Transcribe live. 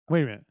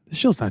Wait a minute. This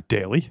show's not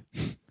daily.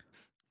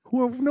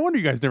 No wonder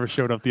you guys never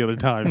showed up the other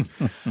time.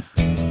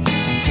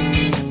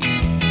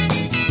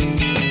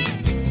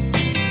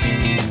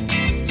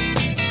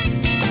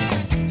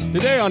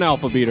 Today on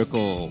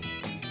Alphabetical,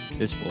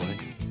 this boy.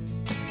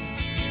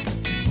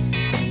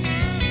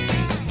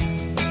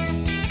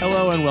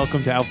 Hello and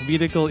welcome to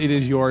Alphabetical. It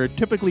is your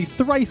typically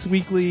thrice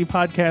weekly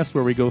podcast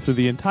where we go through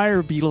the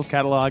entire Beatles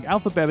catalog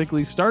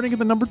alphabetically, starting at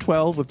the number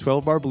 12 with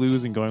 12 Bar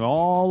Blues and going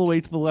all the way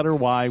to the letter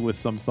Y with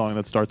some song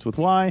that starts with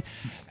Y.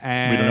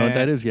 And We don't know what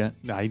that is yet.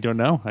 I don't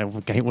know. I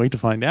can't wait to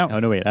find out. Oh,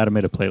 no, wait. Adam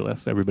made a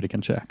playlist. Everybody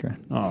can check. Right?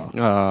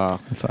 Oh.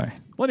 Sorry.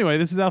 Well, anyway,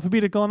 this is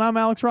Alphabetical, and I'm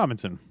Alex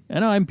Robinson.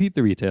 And I'm Pete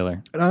the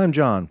Retailer. And I'm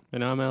John.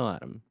 And I'm Al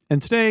Adam.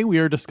 And today we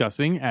are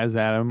discussing, as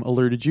Adam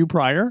alerted you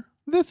prior,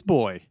 This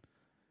Boy.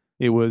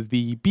 It was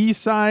the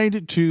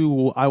B-side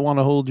to I Want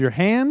to Hold Your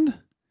Hand,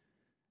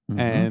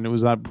 and it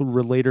was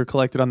later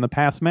collected on the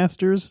Past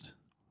Masters,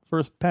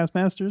 first Past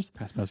Masters.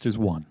 Past Masters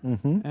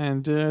 1.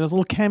 And there's a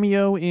little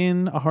cameo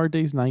in A Hard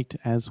Day's Night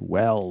as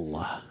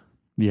well.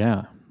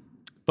 Yeah.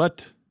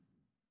 But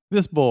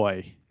This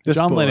Boy, This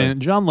John Boy.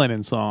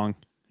 Lennon song.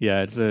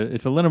 Yeah, it's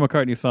a Lennon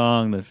McCartney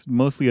song that's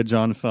mostly a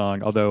John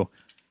song, although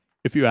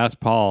if you ask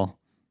Paul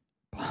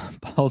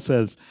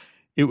says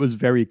it was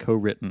very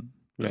co-written.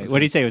 Right. What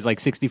did he say? It was like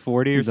 60-40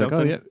 or He's like,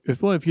 something? oh,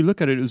 yeah. If you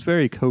look at it, it was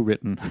very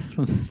co-written.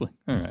 It's like,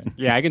 all right.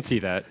 Yeah, I can see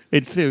that.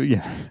 It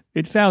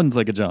sounds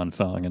like a John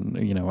song, and,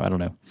 I don't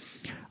know.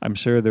 I'm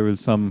sure there was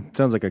some...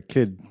 Sounds like a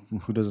kid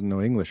who doesn't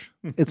know English.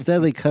 It's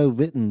very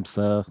co-written,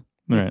 sir.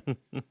 All right.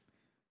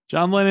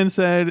 John Lennon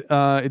said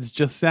it's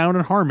just sound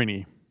and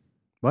harmony.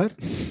 What?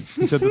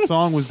 He said the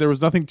song there was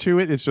nothing to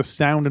it. It's just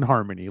sound and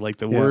harmony. Like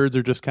the words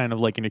are just kind of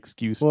like an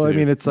excuse. Well, to, I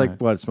mean, it's like,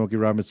 Right. what, Smokey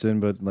Robinson,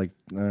 but like,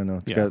 I don't know.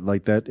 It's Yeah. got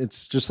like that.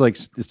 It's just like,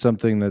 it's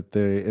something that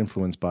they're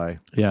influenced by.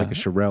 Yeah. Like a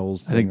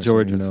Shirelles thing. I think or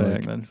George something, was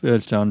like saying that.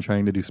 That's John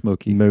trying to do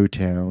Smokey.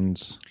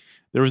 Motowns.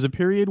 There was a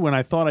period when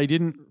I thought I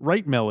didn't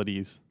write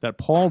melodies, that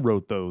Paul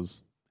wrote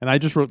those. And I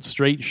just wrote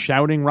straight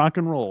shouting rock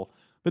and roll.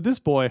 But this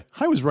boy,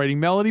 I was writing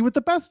melody with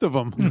the best of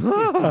them,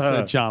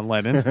 said John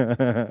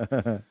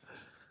Lennon.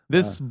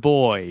 This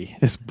boy.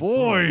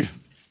 Boy.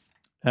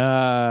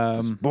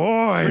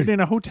 Written in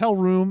a hotel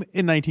room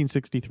in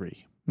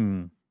 1963.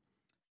 And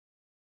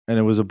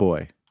it was a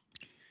boy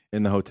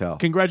in the hotel.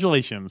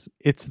 Congratulations.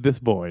 It's this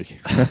boy.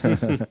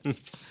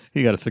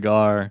 He got a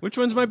cigar. Which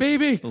one's my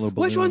baby? little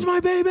Which balloon. one's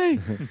my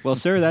baby? Well,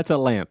 sir, that's a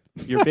lamp.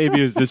 Your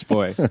baby is this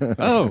boy.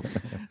 Oh.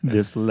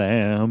 This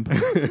lamp.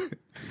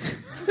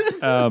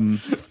 Like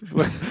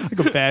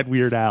a bad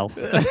Weird Al.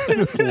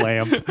 This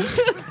lamp.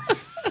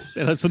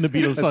 And that's when the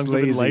Beatles songs have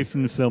been lazy.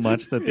 licensed so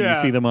much that Yeah.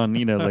 you see them on,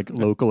 like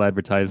local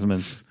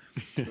advertisements.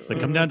 Like,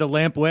 come down to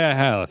Lamp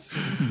Warehouse.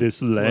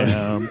 This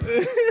lamp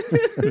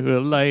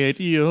will light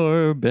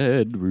your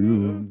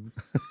bedroom.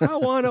 I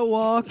want to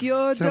walk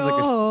your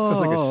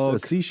Sounds like a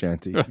sea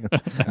shanty.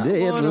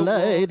 It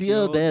light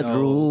your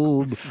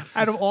bedroom.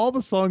 Out of all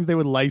the songs they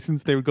would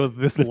license, they would go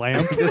this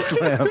lamp. This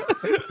lamp.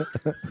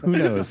 Who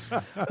knows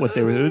what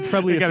they were? It's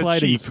probably They got a it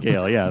sliding cheap.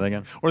 scale. Yeah, they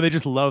got Or they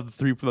just love the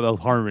three of those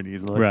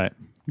harmonies. Like, right.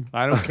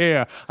 I don't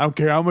care. I don't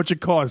care how much it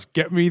costs.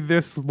 Get me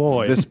this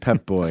boy. This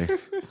Pep Boy.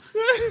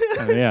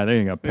 Yeah, there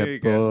you go.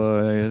 Pep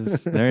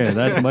Boys. There you go.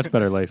 That's a much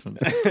better license.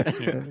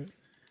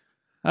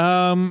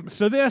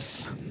 So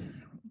this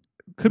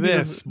could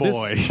This be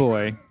boy. This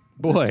boy.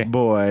 This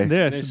boy.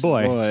 This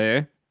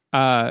boy.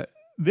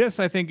 This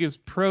I think is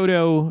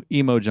proto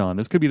emo John.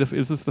 This could be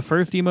is this the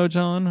first emo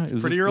John?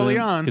 Is Pretty this early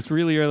on. It's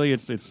really early.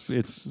 It's like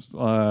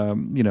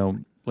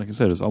I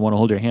said, it's I Want to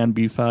Hold Your Hand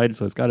B-side,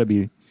 so it's got to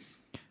be.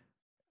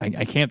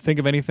 I can't think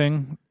of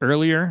anything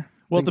earlier.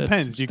 Well, it I think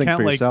depends. Do you think count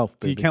for like yourself,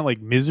 do you baby. count like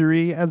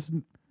Misery as,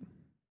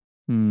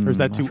 or is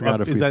that I too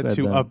forgot if we said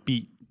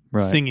upbeat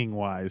Right. singing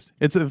wise?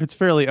 It's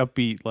fairly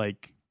upbeat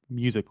like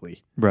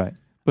musically. Right,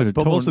 but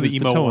But most of the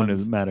emo tone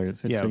ones-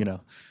 matters. It's, yeah.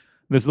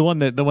 There's the one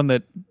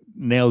that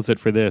nails it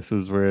for this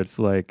is where it's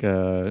like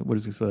what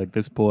does he say, like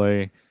this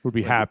boy Would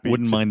be happy.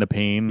 wouldn't mind the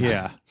pain.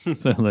 Yeah.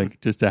 So like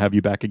just to have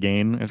you back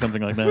again or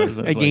something like that. It's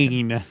like-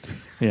 Again.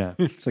 yeah.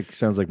 It's like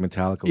sounds like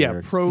Metallica Yeah.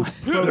 lyrics.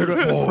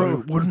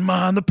 Wouldn't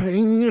mind the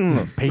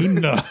pain.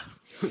 pain.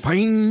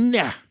 Pain.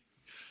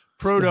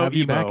 Proto have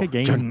you back emo.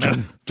 again.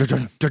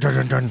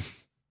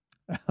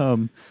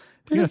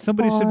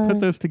 Somebody should put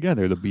those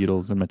together, the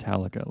Beatles and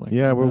Metallica. Like,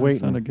 Yeah, we're that waiting.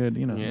 Sounded good,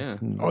 Yeah.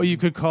 Oh, you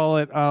could call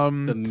it The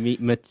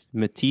Mateetles?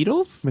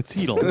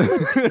 Mateedle.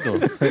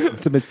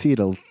 The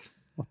Beatles.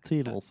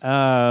 Mateedles.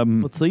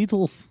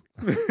 Mateedles.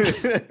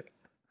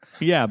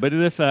 Yeah, but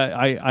this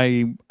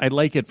I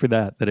like it for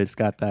that it's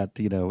got that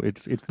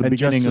it's the And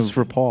beginning justice of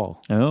for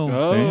Paul.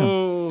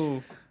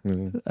 Oh.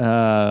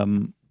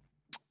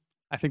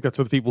 I think that's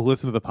what the people who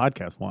listen to the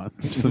podcast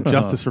want. Some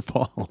justice for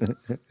Paul.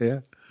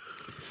 Yeah.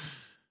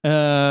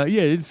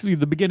 It's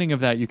the beginning of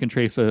that. You can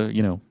trace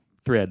a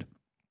thread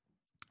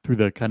through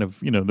the kind of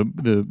the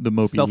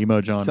mopey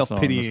emo John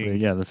self-pitying.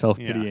 songs. The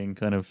self-pitying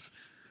kind of,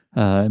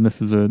 and this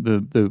is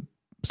the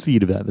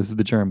seed of that. This is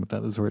the germ of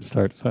that. This is where it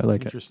starts. So I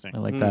like it. Interesting. I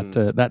like that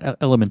that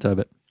element of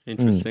it.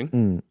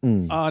 Interesting.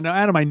 Now,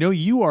 Adam, I know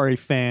you are a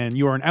fan.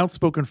 You are an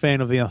outspoken fan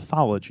of the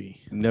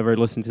anthology. Never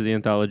listened to the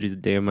anthologies a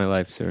day of my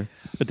life, sir.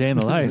 A day in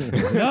the life.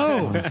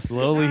 No.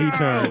 Slowly he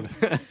turned.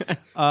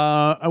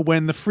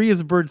 When the Free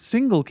as a Bird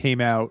single came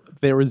out,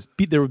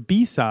 their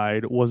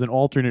B-side was an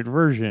alternate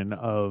version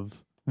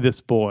of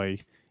This Boy,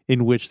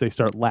 in which they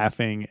start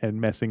laughing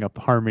and messing up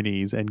the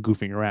harmonies and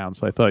goofing around.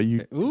 So I thought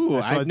you... Ooh,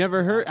 I've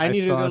never heard. I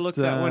need to go look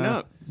that one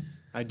up.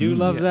 I do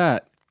love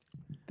that.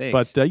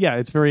 Thanks. But yeah,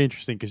 it's very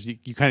interesting because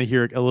you kind of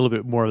hear a little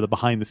bit more of the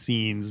behind the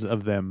scenes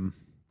of them,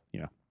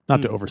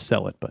 not to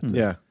oversell it, but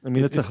Yeah, I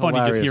mean, it's funny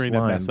hilarious just hearing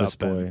them line, mess this up.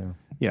 boy.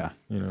 Yeah.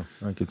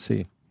 I could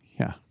see.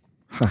 Yeah.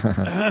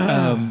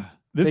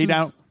 This Fade is-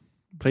 out.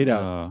 Played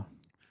out.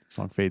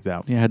 Song fades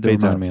out. Yeah, had to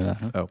Fades remind out. me of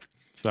that. Huh?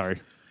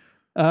 Sorry.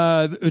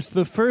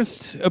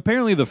 It's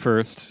apparently the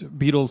first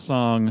Beatles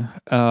song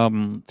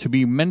to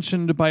be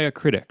mentioned by a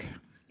critic.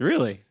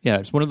 Really? Yeah,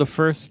 it's one of the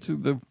first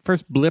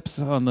blips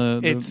on the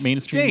mainstream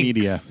stinks.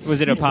 media.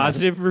 Was it a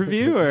positive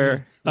review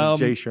or?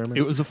 Jay Sherman.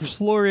 It was a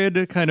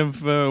florid kind of,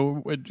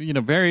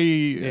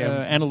 very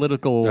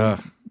analytical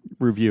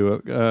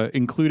review,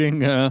 including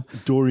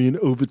Dorian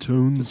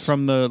overtones.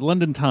 from the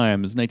London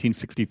Times,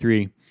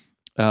 1963.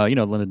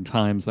 London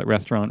Times, that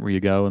restaurant where you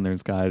go and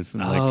there's guys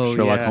in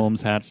Sherlock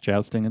Holmes hats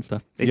jousting and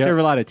stuff. They serve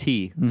a lot of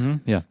tea.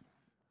 Yeah.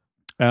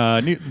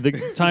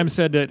 The Times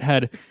said it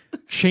had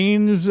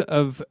chains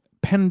of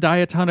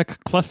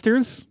pendiatonic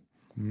clusters,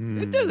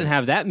 It doesn't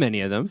have that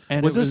many of them.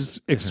 and Was it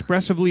was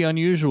expressively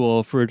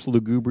unusual for its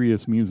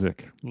lugubrious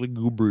music.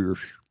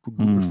 Lugubrious.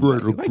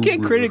 Why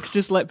can't critics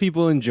just let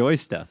people enjoy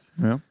stuff?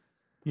 Yeah.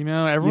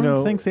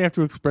 Everyone thinks they have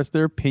to express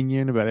their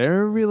opinion about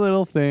every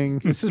little thing.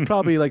 This is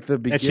probably like the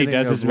That she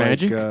beginning does of is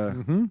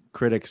magic?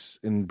 critics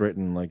in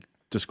Britain, like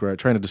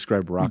trying to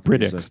describe rock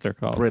Britics, music. they're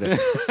called.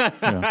 Britics.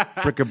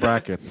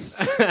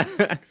 Brick-a-brackets.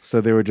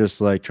 So they were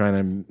just like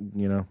trying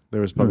to,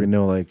 there was probably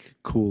no like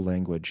cool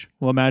language.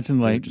 Well,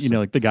 imagine like just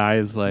like the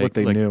guys like what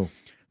they knew.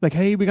 like,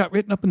 hey, we got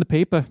written up in the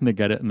paper, and they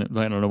get it, and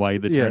I don't know why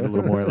they tried a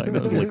little more like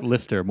that was like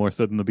Lister more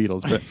so than the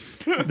Beatles,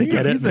 but they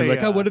get it, and they're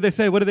like, oh, what did they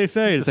say? What did they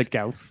say? It's like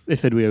Scouse. they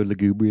said we were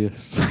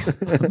lugubrious.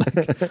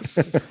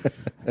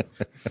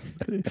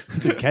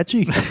 Is it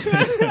catchy?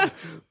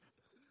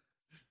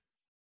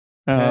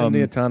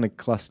 Pendiatonic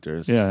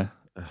clusters. Yeah.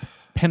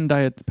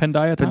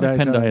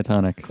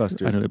 Pendiatonic.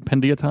 Clusters. I don't know.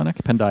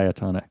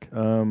 Pendiatonic.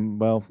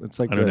 Well, it's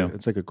like I don't know.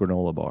 it's like a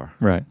granola bar.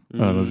 Right.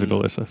 Oh, those are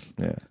delicious.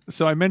 Yeah.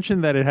 So I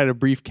mentioned that it had a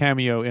brief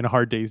cameo in A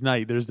Hard Day's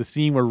Night. There's the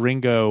scene where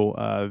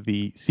Ringo,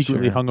 the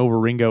secretly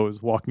hungover Ringo,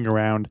 is walking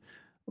around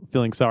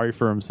feeling sorry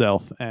for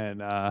himself,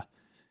 and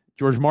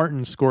George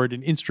Martin scored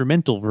an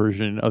instrumental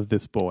version of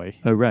This Boy.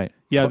 Oh, right.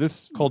 Yeah,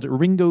 this Called it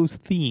Ringo's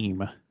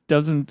Theme.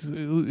 doesn't.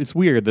 It's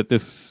weird that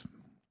this.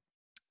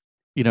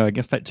 I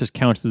guess that just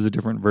counts as a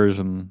different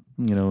version.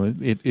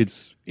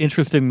 It's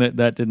interesting that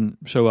didn't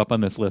show up on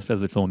this list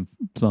as its own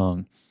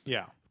song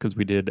Yeah. because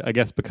we did. I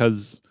guess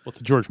because Well, it's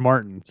George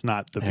Martin. It's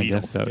not the I Beatles.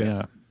 guess so.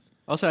 Yeah.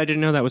 Also, I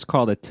didn't know that was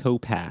called a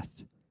towpath.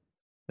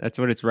 That's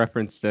what it's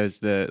referenced as.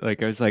 I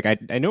was like, I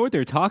know what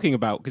they're talking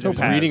about because I was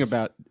Topaz. reading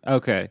about.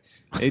 Okay,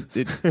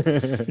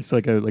 It's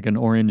like an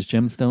orange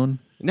gemstone.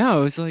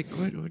 no, it's like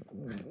what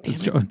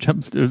It's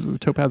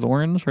topaz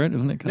orange, right?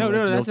 Isn't it? Kind no, of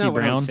like that's milky not what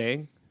brown? I'm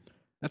saying.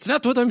 That's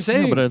not what I'm No,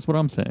 saying. but that's what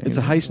I'm saying. It's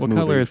a heist what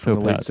movie color is from the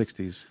late topaz?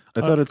 60s.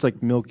 I thought it's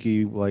like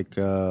milky, like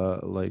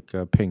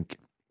pink.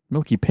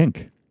 Milky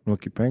pink.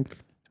 Milky pink.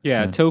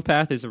 Yeah,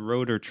 towpath is a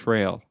road or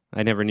trail.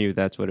 I never knew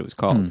that's what it was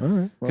called. All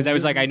right. Because I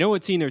was like, I know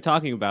what scene they're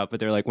talking about, but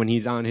they're like when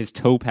he's on his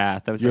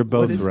towpath. I was You're like,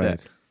 what both is right.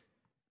 that?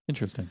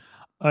 Interesting.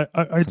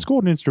 I'd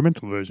scored an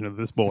instrumental version of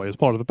This Boy as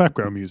part of the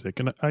background music,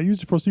 and I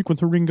used it for a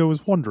sequence where Ringo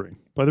was wandering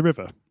by the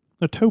river.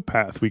 A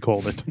towpath, we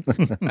called it.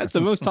 That's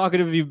the most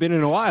talkative you've been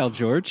in a while,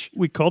 George.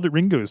 We called it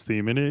Ringo's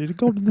Theme, and it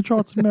got to the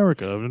charts in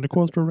America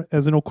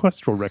as an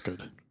orchestral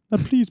record.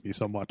 That pleased me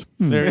somewhat.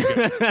 There you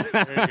go.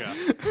 There you go.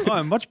 Oh,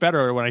 I'm much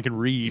better when I can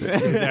read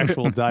his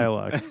actual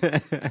dialogue.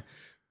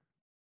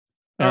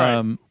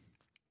 right.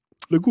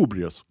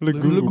 Lugubrious.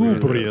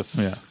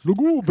 Lugubrious.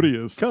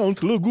 Lugubrious.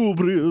 Count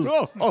Lugubrious.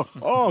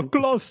 Oh,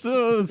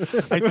 clusters.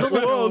 I still don't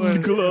know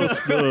One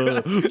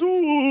cluster.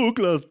 Two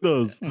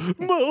clusters.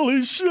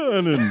 Molly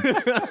Shannon.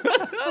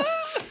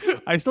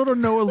 I still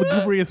don't know what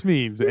lugubrious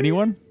means.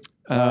 Anyone?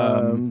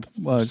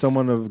 Well,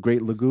 Someone of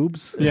great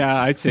lagubes.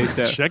 Yeah, I'd say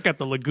so. Check out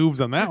the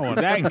lagubes on that one.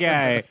 That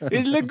guy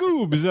is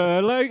legumes,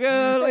 like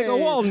a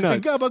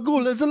walnut.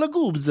 Gabagool is a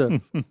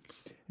lagubes.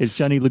 it's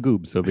Johnny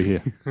Lagoobs over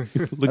here.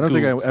 I don't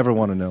think I ever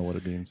want to know what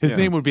it means. His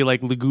name would be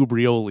like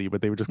Lugubrioli,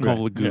 but they would just call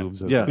him Right.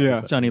 Lagubes. Yeah.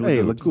 Yeah. Johnny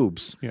Hey,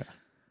 Lagoobs. lagubes. Yeah.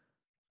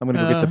 I'm going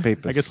to go get the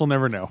papers. I guess we'll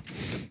never know.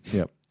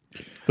 Yep.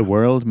 The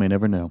world may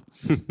never know.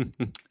 This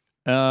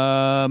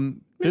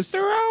Mr.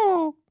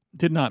 Owl.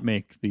 did not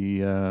make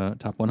the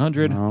top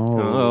 100.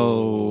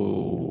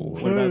 Oh.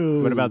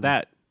 What about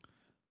that?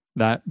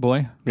 That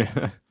boy.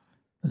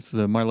 This is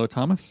Marlo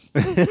Thomas.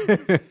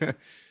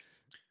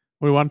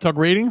 We want to talk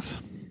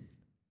ratings?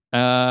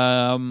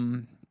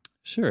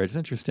 Sure, it's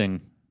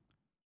interesting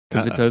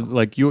because it does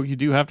like you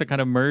do have to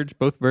kind of merge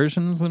both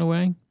versions in a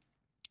way.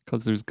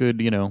 because there's good,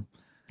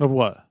 Of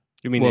what?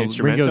 You mean the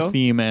instrumental? Ringo's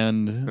theme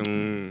and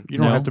You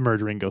don't have to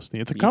merge Ringo's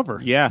theme. It's a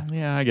cover. Yeah.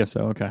 yeah, I guess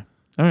so. Okay,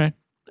 all right.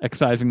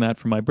 Excising that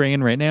from my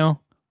brain right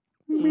now.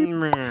 I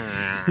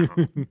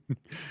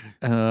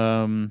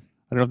don't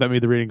know if that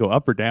made the rating go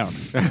up or down.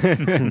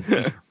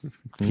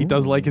 He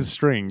does like his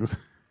strings.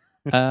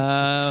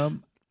 I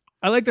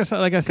like this.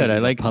 Like I said, I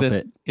he's a like that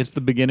puppet. it's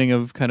the beginning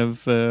of kind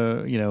of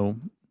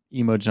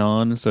emo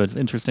John, so it's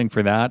interesting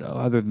for that.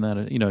 Other than that,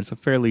 it's a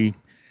fairly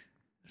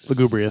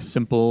Lugubrious.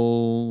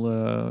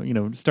 simple.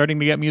 Starting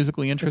to get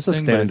musically interesting.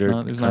 standard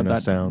but there's kinda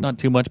not sound. not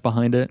too much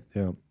behind it.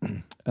 Yeah.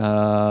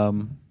 I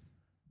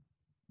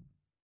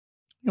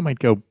might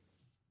go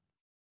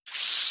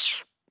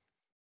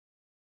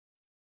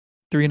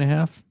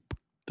 3.5.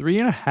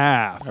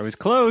 3.5. I was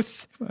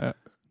close.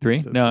 3?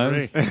 It's a No, it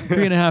was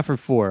 3.5 or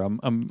 4.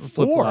 I'm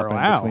flip flopping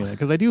Wow. between it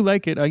because I do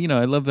like it. I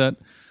love that.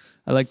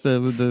 I like the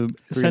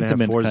 3.5,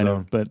 sentiment 4 kind zone.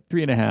 of, but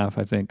 3.5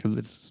 I think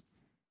because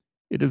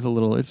it is a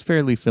little. It's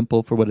fairly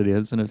simple for what it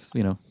is, and it's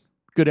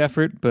good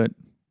effort, but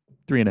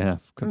 3.5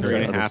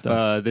 compared to other 3.5.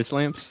 stuff. This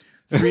lamps.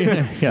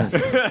 3.5.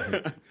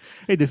 Yeah.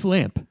 Hey, this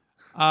lamp.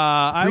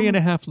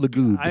 3.5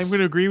 Lagoobs. I'm going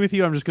to agree with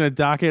you. I'm just going to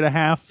dock it a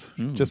half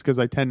just because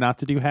I tend not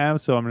to do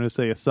halves. So I'm going to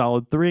say a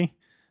solid 3.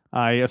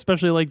 I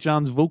especially like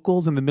John's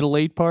vocals in the middle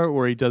 8 part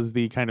where he does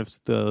the kind of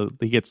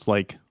he gets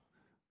like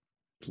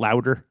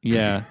louder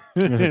Yeah.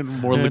 and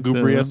more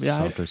lugubrious.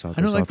 Yeah, Softer,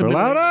 I don't like the softer,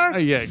 middle louder.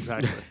 Yeah,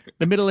 exactly.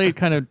 The middle 8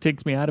 kind of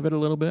takes me out of it a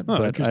little bit, Oh,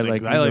 but I interesting,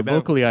 like, 'cause I like that.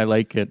 vocally I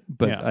like it,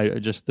 but Yeah. I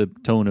just the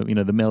tone of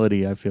the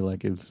melody I feel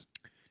like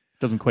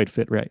doesn't quite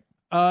fit right.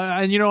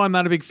 And I'm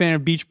not a big fan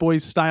of Beach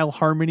Boys style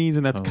harmonies,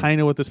 and that's kind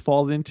of what this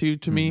falls into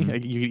to me.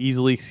 Like, you could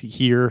easily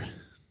hear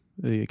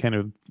the kind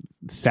of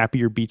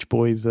sappier Beach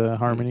Boys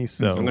harmonies.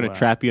 So I'm going to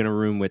trap you in a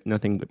room with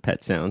nothing but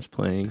pet sounds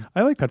playing.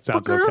 I like Pet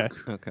Sounds. Okay.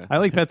 Okay. I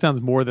like Pet Sounds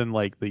more than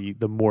like the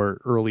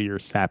more earlier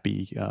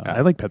sappy.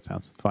 I like Pet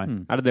Sounds.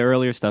 Fine. Out of the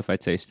earlier stuff,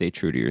 I'd say Stay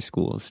True to Your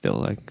School is still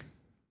like,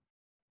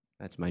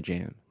 that's my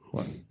jam.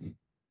 Well,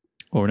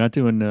 we're not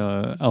doing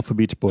Alpha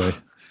Beach Boy,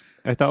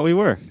 I thought we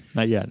were.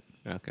 not yet.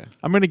 Okay.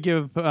 I'm gonna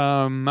give.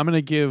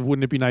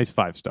 Wouldn't it be nice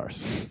 5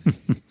 stars?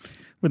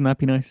 Wouldn't that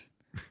be nice?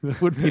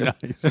 That would be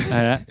nice.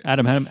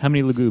 Adam, how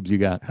many Lagoobs you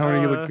got? How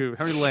many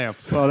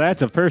lamps? Well,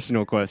 that's a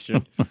personal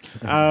question.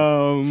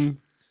 I'll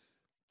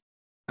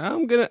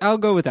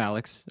go with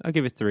Alex. I'll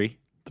give it 3.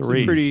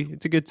 3.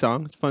 It's a good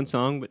song. It's a fun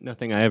song, but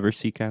nothing I ever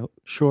seek out.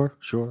 Sure.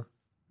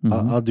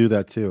 Mhm. I'll do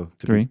that too.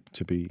 3.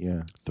 To be,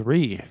 yeah.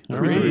 3. All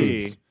right.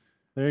 3.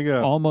 There you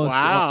go.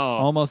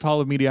 Almost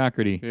Hall of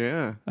Mediocrity.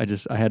 Yeah. I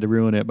had to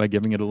ruin it by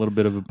giving it a little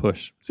bit of a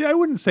push. See, I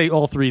wouldn't say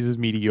all 3s is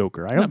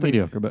mediocre. I don't Not think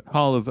mediocre, but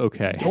Hall of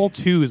okay. all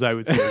 2s. I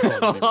would say.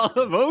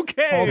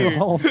 Okay.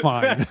 All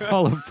fine.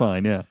 Hall of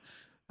fine, yeah.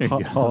 There you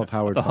go. Hall of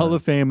Howard. The Hall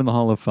of Fame and the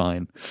Hall of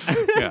Fine.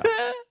 Yeah.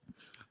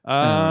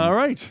 All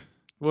right.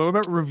 What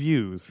about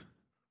reviews?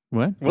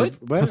 What? What?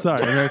 Oh,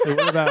 sorry. I was gonna say,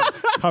 what about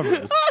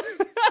covers?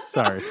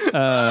 Sorry.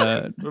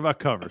 What about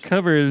covers?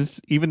 Covers,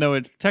 even though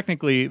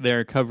technically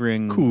they're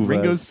covering Covers.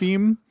 Ringo's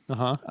theme,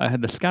 Uh-huh. I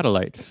had the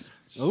Scatolites.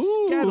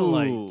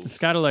 Scatolites. The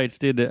Scatolites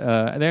did.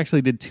 They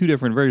actually did 2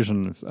 different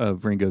versions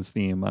of Ringo's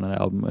theme on an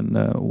album, and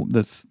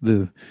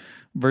the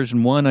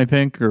version 1, I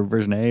think, or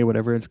version A,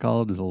 whatever it's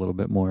called, is a little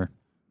bit more.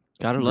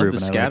 Gotta love the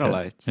groove, and I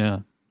like it. Scatolites. Yeah.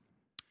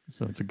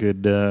 So it's a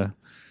good.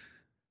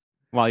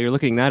 While you're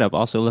looking that up,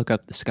 also look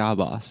up the Ska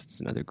Boss. It's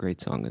another great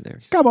song in there.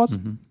 Ska Boss.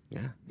 Mhm.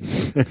 Yeah.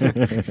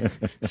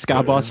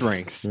 Ska Boss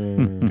ranks.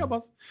 Ska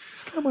Boss.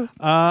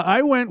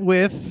 I went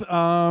with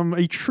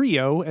a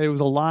trio. It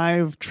was a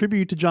live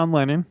tribute to John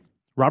Lennon,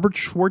 Robert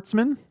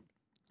Schwartzman,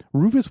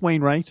 Rufus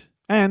Wainwright,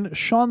 and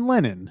Sean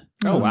Lennon.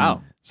 Oh,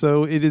 wow.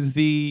 So it is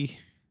the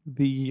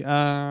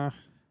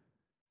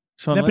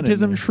Sean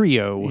nepotism Lennon,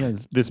 trio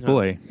yes, this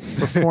boy.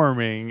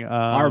 performing.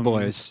 Our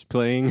boys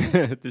playing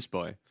this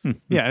boy.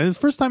 Yeah, and it's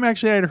the first time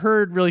actually I'd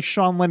heard really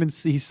Sean Lennon.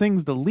 He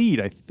sings the lead,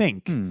 I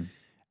think.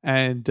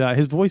 And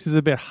his voice is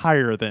a bit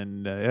higher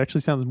than it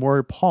actually sounds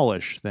more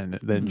Polish than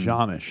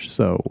Johnish.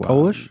 So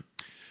Polish?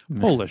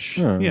 Polish,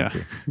 Oh, yeah.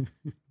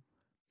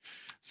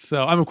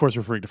 So I'm of course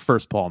referring to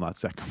first Paul, not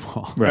second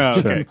Paul. Right.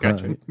 Oh, sure. okay,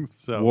 gotcha.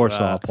 So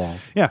Warsaw Paul.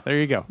 yeah, there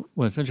you go.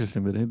 Well, it's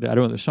interesting, but I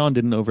don't. Sean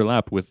didn't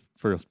overlap with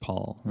First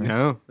Paul right?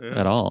 No.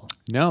 at all.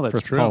 No, that's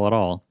First true. Paul at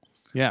all.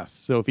 Yes.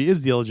 So if he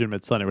is the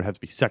illegitimate son, it would have to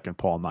be second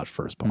Paul, not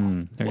first Paul.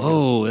 There you go.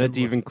 Whoa, that's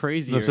even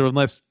crazier. So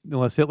unless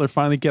Hitler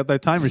finally get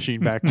that time machine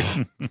back.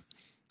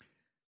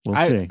 We'll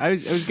see. I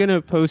was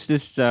gonna post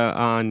this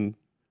on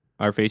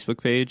our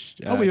Facebook page.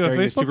 Oh, we have a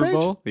during the Facebook Super page?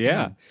 Bowl.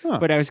 Yeah, Huh.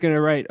 but I was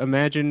gonna write.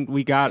 Imagine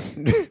we got.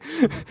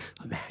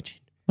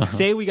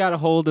 Say we got a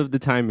hold of the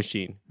time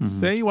machine.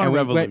 Say you want And a we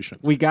revolution.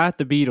 we got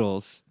the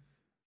Beatles,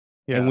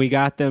 Yeah. and we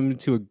got them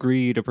to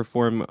agree to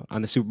perform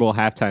on the Super Bowl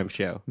halftime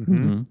show.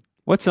 Mhm.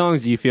 What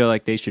songs do you feel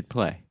like they should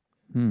play?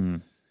 Hmm.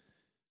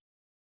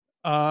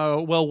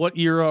 Well, what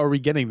era are we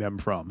getting them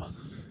from?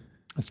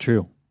 That's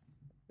true.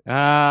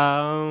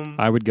 Um,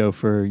 I would go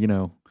for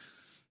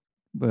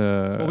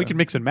Well, we can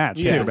mix and match.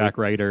 Yeah. Paperback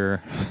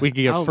writer. We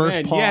can get Oh, first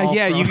man. Paul.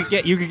 Yeah, from-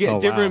 you could get Oh,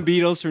 different wow.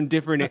 Beatles from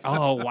different.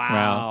 Oh wow.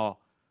 Wow.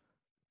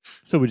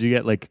 So would you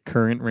get like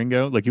current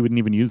Ringo? Like you wouldn't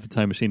even use the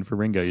time machine for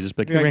Ringo. You just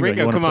be like, Yeah, hey, Ringo,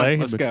 Ringo, you want to come on, play?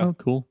 let's He'd be like, go. Oh,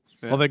 cool.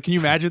 Well, then, can you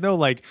imagine though,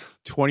 like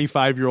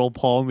 25-year-old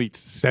Paul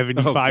meets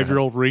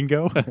 75-year-old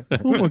Ringo?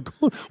 Oh my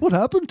god, what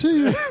happened to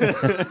you?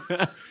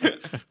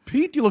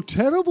 Pete, you look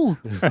terrible.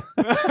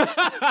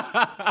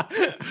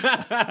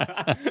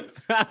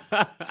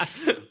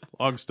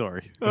 Long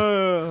story.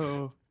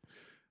 Oh.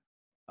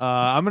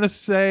 I'm gonna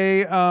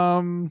say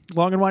Long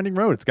and Winding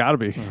Road. It's got to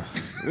be.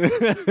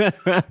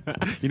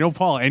 You know,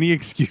 Paul. Any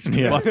excuse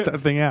to bust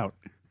that thing out.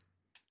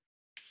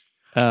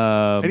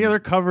 Any other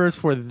covers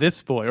for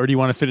this boy, or do you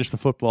want to finish the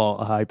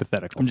football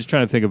hypothetical? I'm just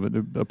trying to think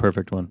of a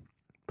perfect one.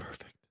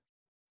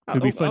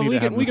 It'd be funny to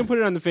have we can put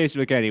it on the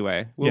Facebook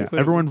anyway. We'll yeah. put it-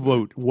 Everyone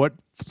vote. What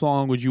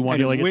song would you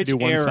want And to you only get to Which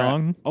do one era?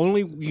 song?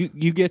 Only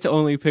you get to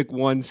only pick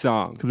one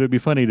song. Because it would be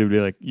funny to be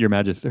like, Your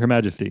Majesty, Her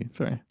Majesty.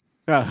 Sorry.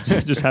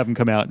 Just have him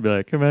come out and be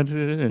like, Her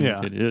Majesty.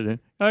 Yeah.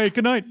 Hey,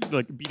 good night.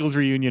 Like Beatles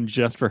reunion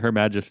just for Her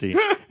Majesty.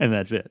 And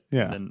that's it.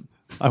 Yeah. And then,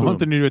 I want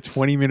boom. them to do a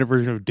 20-minute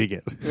version of Dig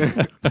It.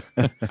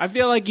 I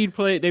feel like they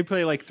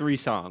play like 3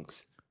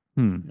 songs.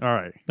 All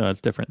right. No,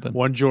 it's different then.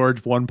 One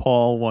George, one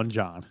Paul, one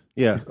John.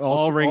 Yeah,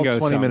 All Ringo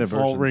 20-minute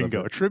songs. All versions of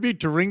Ringo. it. Tribute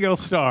to Ringo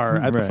Starr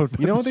at the Right.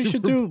 football. You know what they should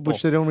Super do, Bowl.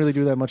 which they don't really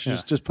do that much.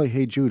 Just play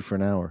 "Hey Jude" for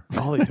an hour.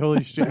 Oh, they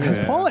totally should. Has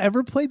Paul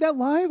ever played that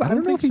live? I don't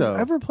know think if he's so.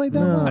 ever played that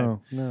live.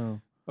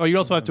 No. Oh, you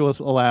also have to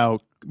allow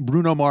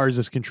Bruno Mars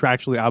is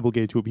contractually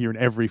obligated to appear in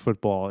every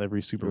football,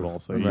 every Super Bowl.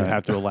 So you Right.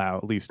 have to allow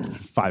at least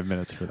 5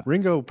 minutes for that.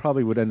 Ringo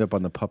probably would end up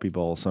on the Puppy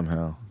Bowl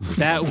somehow.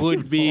 That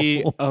would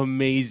be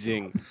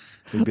amazing.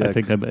 He'd be I like,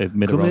 think I made it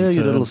 "Come wrong. here,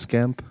 you to- little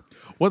scamp."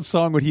 What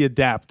song would he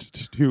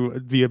adapt to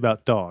be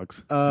about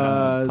dogs?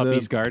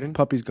 Puppy's the Garden?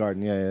 Puppy's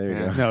Garden. Yeah, there you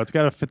go. No, it's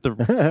got to fit the.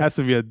 Has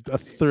to be a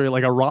third,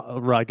 like a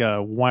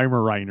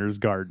Weimaraner's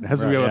garden. It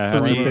has to be Yeah, a it has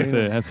to three. fit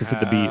the, has to fit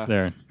the beat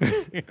there.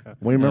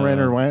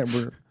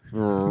 Weimaraner.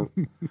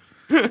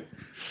 This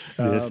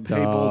Hey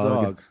dog.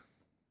 Bulldog.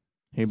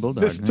 Hey,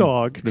 Bulldog. This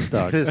dog. This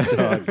dog. This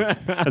dog.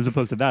 As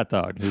opposed to that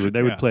dog.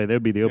 They would Yeah. play. They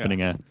would be the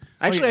opening act.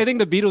 Actually, I think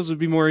the Beatles would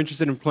be more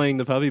interested in playing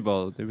the Puppy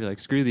Bowl. They'd be like,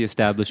 screw the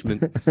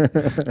establishment.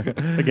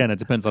 Again, it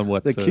depends on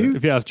what. They're cute.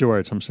 If you ask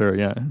George, I'm sure.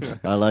 Yeah,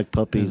 I like it's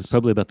puppies.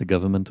 probably about the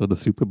government or the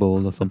Super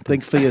Bowl or something.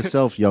 Think for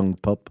yourself, young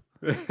pup.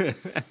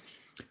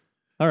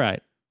 All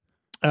right.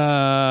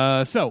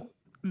 So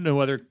no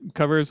other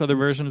covers, other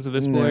versions of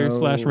this boy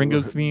 /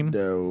 Ringo's theme.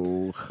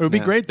 No. It would be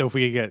Yeah. great though if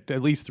we could get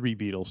at least 3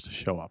 Beatles to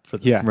show up for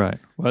this. Yeah. Right.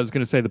 Well, I was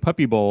going to say the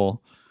Puppy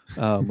Bowl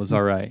was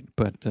all right,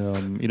 but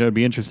it'd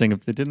be interesting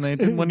if they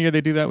didn't one year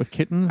they do that with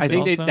kittens. I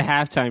think also? the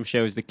halftime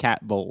show is the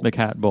Cat Bowl. the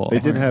Cat Bowl. They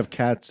did have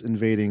cats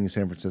invading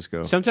San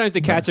Francisco. Sometimes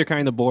the cats are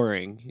kind of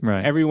boring.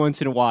 Right. Every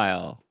once in a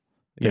while.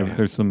 Yeah,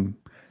 there's some.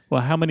 Well,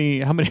 how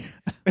many?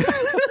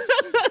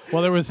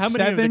 Well, there was How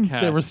many of the 7.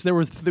 cats?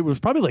 There was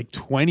probably like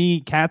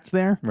 20 cats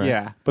there. Right.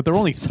 Yeah. But there were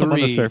only 3. Some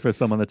on the surface,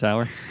 some on the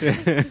tower.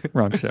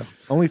 Wrong show.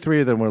 Only 3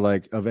 of them were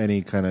like of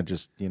any kind of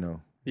just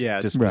Yeah.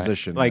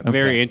 disposition. Like Okay.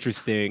 very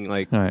interesting.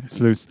 Like, All right.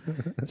 So there's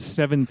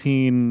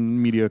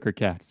 17 mediocre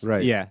cats.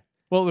 right. yeah.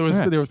 Well, there was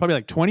All right. probably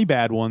like 20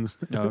 bad ones,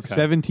 Okay.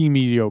 17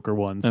 mediocre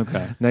ones.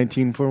 Okay.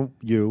 19 for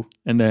you,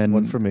 And then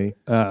 1 for me.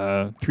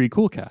 3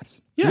 cool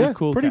cats. Yeah,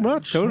 cool. pretty cats.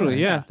 much.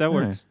 Totally. Yeah. That All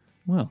works. right.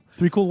 Well,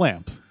 3 cool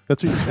lamps.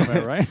 That's what you're talking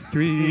about, right?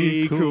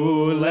 3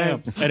 cool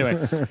lamps.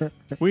 Anyway,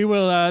 we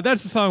will.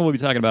 That's the song we'll be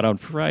talking about on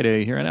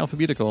Friday here on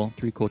Alphabetical.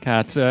 3 cool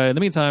cats. In the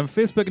meantime,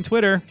 Facebook and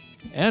Twitter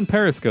and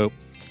Periscope,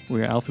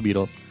 we're Alpha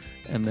Beatles.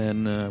 And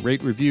then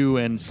rate, review,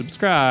 and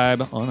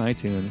subscribe on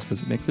iTunes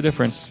because it makes a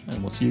difference.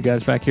 And we'll see you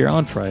guys back here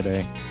on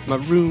Friday. My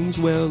room's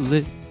well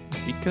lit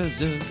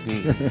because of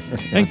me.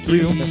 Thank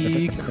you.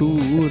 3 cool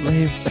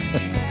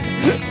lamps.